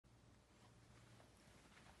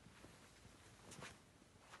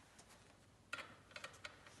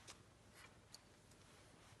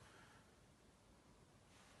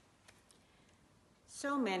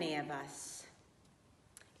So many of us,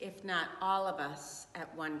 if not all of us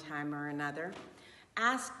at one time or another,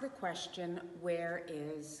 ask the question, where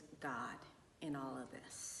is God in all of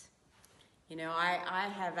this? You know, I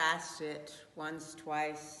have asked it once,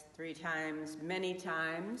 twice, 3 times, many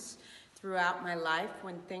times throughout my life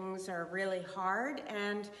when things are really hard,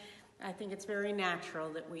 and I think it's very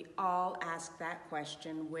natural that we all ask that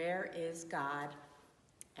question, where is God,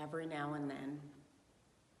 every now and then.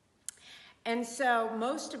 And so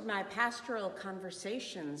most of my pastoral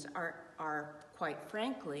conversations are quite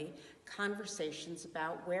frankly, conversations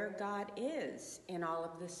about where God is in all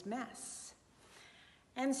of this mess.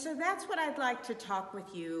 And so that's what I'd like to talk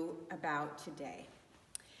with you about today.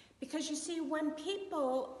 Because you see, when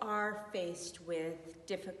people are faced with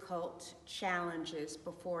difficult challenges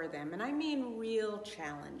before them, and I mean real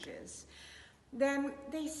challenges, then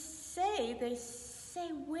they say,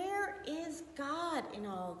 where is God in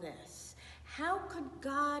all this? How could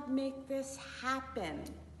God make this happen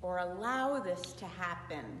or allow this to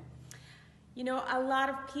happen? You know, a lot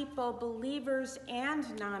of people, believers and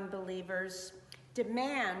non-believers,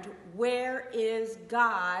 demand, where is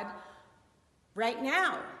God right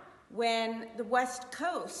now when the West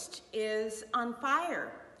Coast is on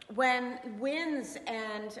fire, when winds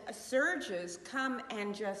and surges come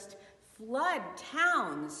and just flood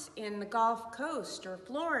towns in the Gulf Coast or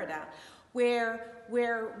Florida, where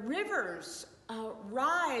rivers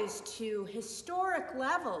rise to historic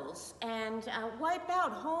levels and wipe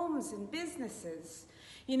out homes and businesses.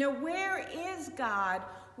 You know, where is God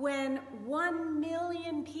when 1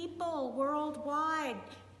 million people worldwide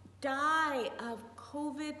die of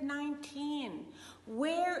COVID-19?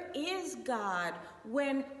 Where is God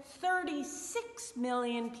when 36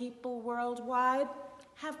 million people worldwide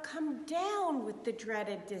have come down with the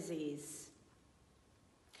dreaded disease?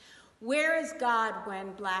 Where is God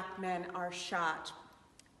when black men are shot?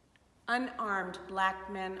 Unarmed black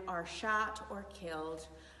men are shot or killed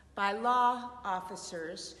by law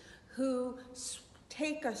officers who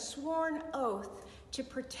take a sworn oath to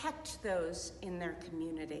protect those in their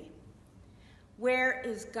community. Where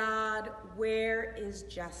is God? Where is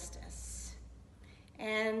justice?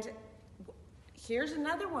 And here's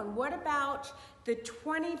another one. What about the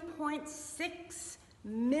 20.6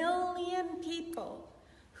 million people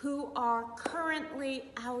who are currently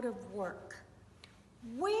out of work?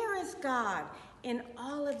 Where is God in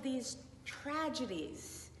all of these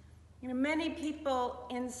tragedies? You know, many people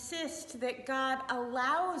insist that God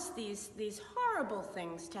allows these horrible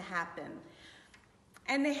things to happen.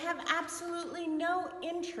 And they have absolutely no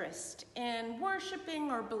interest in worshiping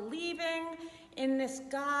or believing in this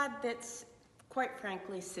God that's, quite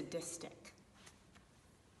frankly, sadistic.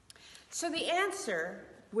 So the answer,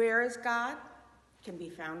 where is God, can be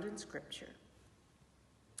found in Scripture.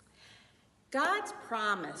 God's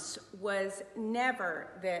promise was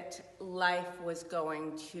never that life was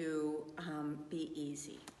going to be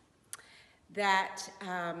easy. That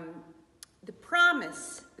the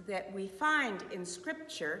promise that we find in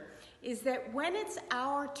Scripture is that when it's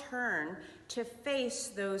our turn to face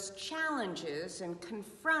those challenges and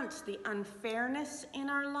confront the unfairness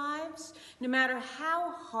in our lives, no matter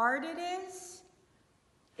how hard it is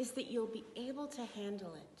that you'll be able to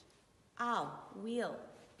handle it. We'll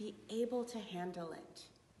be able to handle it.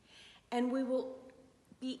 And we will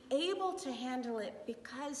be able to handle it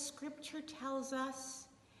because Scripture tells us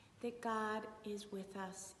that God is with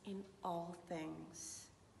us in all things.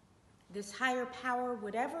 This higher power,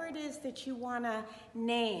 whatever it is that you want to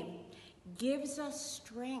name, gives us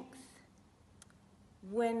strength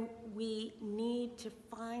when we need to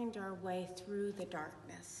find our way through the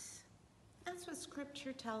darkness. That's what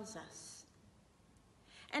Scripture tells us.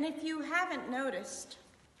 And if you haven't noticed,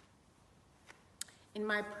 in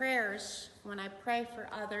my prayers, when I pray for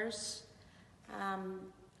others,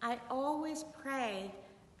 I always pray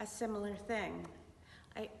a similar thing.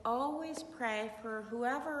 I always pray for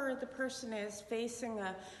whoever the person is facing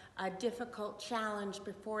a difficult challenge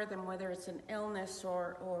before them, whether it's an illness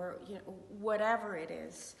or you know, whatever it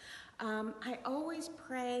is. I always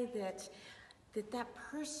pray that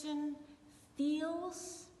person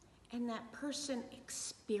feels and that person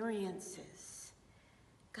experiences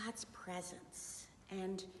God's presence,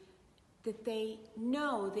 and that they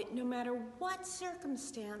know that no matter what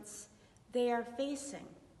circumstance they are facing,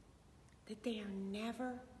 that they are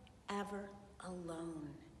never, ever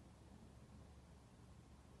alone.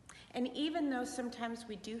 And even though sometimes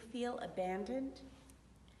we do feel abandoned,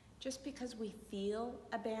 just because we feel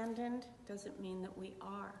abandoned doesn't mean that we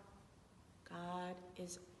are. God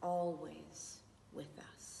is always with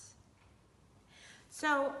us.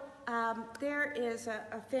 So there is a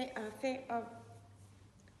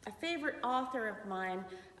A favorite author of mine,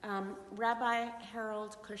 Rabbi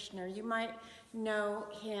Harold Kushner. You might know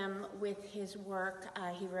him with his work.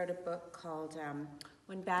 He wrote a book called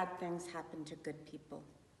When Bad Things Happen to Good People.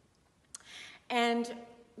 And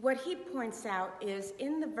what he points out is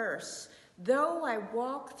in the verse, though I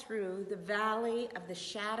walk through the valley of the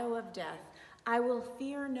shadow of death, I will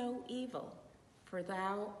fear no evil, for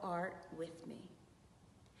thou art with me.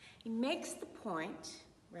 He makes the point,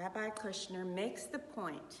 Rabbi Kushner makes the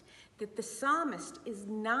point, that the psalmist is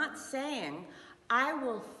not saying, I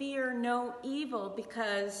will fear no evil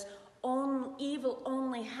because evil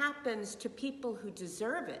only happens to people who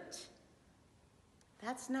deserve it.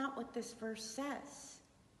 That's not what this verse says.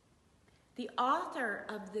 The author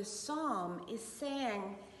of this psalm is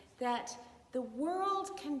saying that the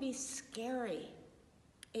world can be scary.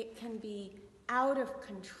 It can be out of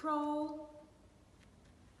control.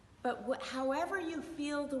 But however you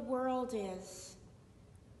feel the world is,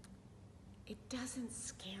 it doesn't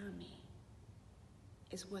scare me,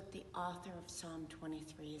 is what the author of Psalm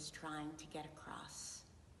 23 is trying to get across.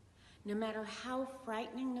 No matter how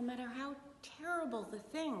frightening, no matter how terrible the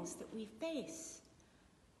things that we face,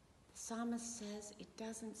 the psalmist says, it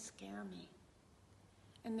doesn't scare me.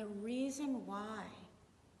 And the reason why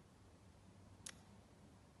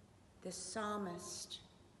the psalmist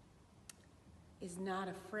is not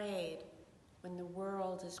afraid when the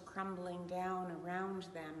world is crumbling down around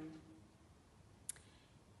them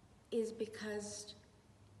is because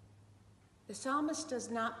the psalmist does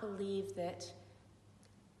not believe that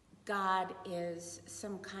God is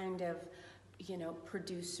some kind of,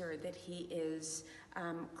 producer, that he is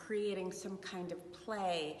creating some kind of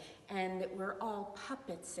play and that we're all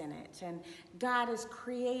puppets in it. And God is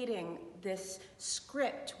creating this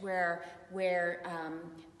script where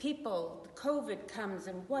COVID comes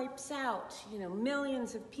and wipes out,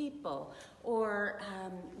 millions of people, or,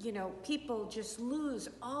 people just lose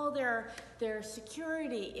all their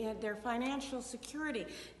security, their financial security.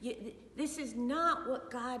 This is not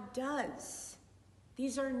what God does.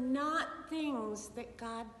 These are not things that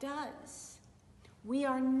God does. We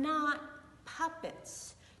are not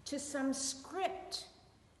puppets to some script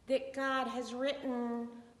that God has written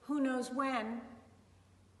who knows when,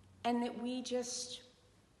 and that we just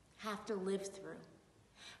have to live through.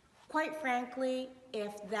 Quite frankly,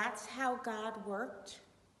 if that's how God worked,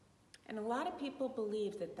 and a lot of people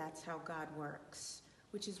believe that that's how God works,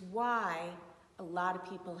 which is why a lot of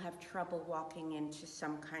people have trouble walking into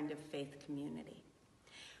some kind of faith community.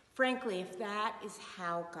 Frankly, if that is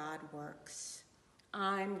how God works,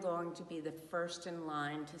 I'm going to be the first in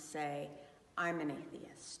line to say, I'm an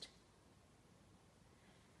atheist.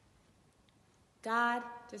 God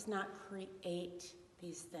does not create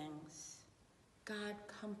these things. God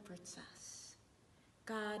comforts us.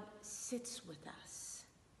 God sits with us.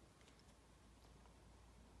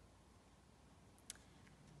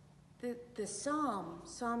 The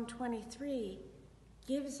Psalm 23,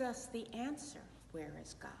 gives us the answer. Where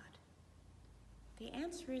is God? The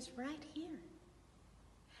answer is right here.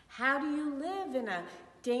 How do you live in a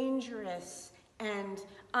dangerous and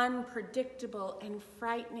unpredictable and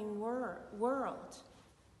frightening world?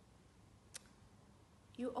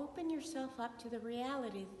 You open yourself up to the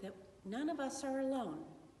reality that none of us are alone.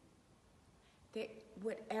 That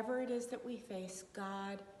whatever it is that we face,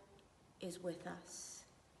 God is with us.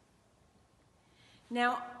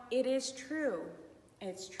 Now, it is true.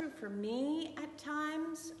 It's true for me at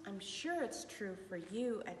times. I'm sure it's true for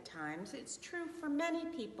you at times. It's true for many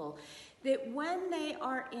people that when they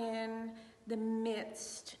are in the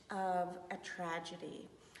midst of a tragedy,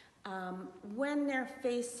 when they're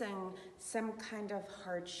facing some kind of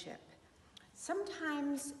hardship,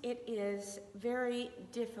 sometimes it is very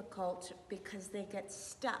difficult because they get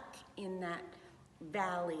stuck in that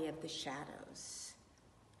valley of the shadows.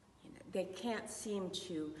 They can't seem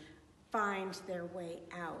to find their way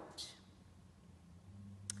out.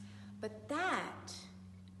 But that,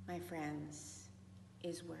 my friends,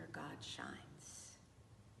 is where God shines.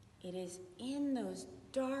 It is in those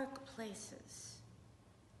dark places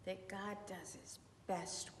that God does his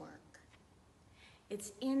best work.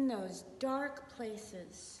 It's in those dark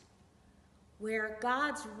places where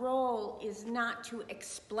God's role is not to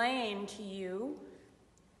explain to you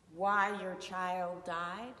why your child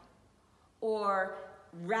died or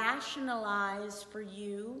rationalize for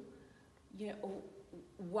you,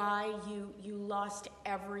 why you lost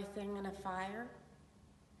everything in a fire.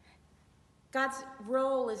 God's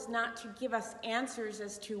role is not to give us answers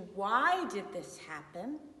as to why did this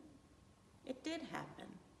happen. It did happen.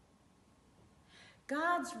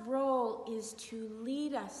 God's role is to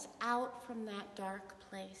lead us out from that dark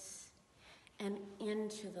place and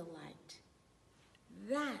into the light.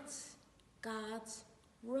 That's God's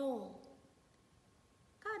role.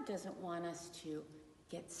 God doesn't want us to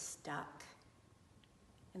get stuck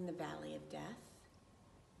in the valley of death.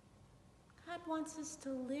 God wants us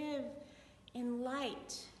to live in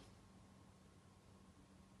light.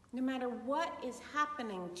 No matter what is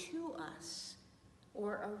happening to us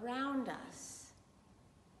or around us,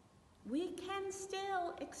 we can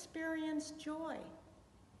still experience joy.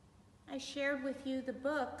 I shared with you the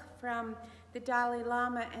book from the Dalai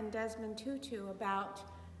Lama and Desmond Tutu about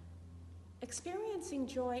experiencing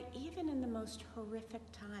joy even in the most horrific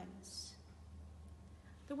times.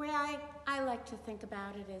 The way I like to think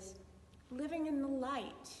about it is living in the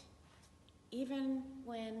light, even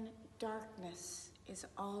when darkness is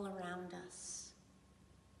all around us.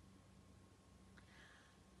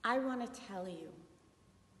 I want to tell you,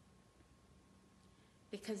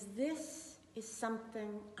 because this is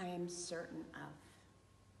something I am certain of.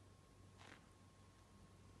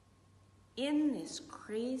 In this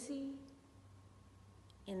crazy,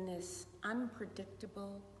 in this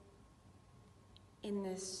unpredictable, in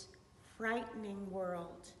this frightening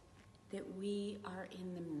world that we are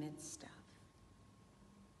in the midst of,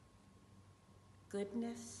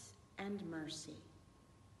 goodness and mercy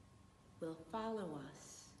will follow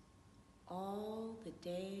us all the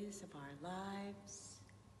days of our lives,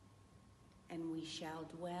 and we shall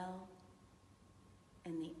dwell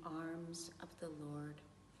in the arms of the Lord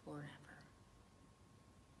forever.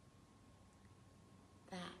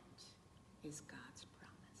 That is God.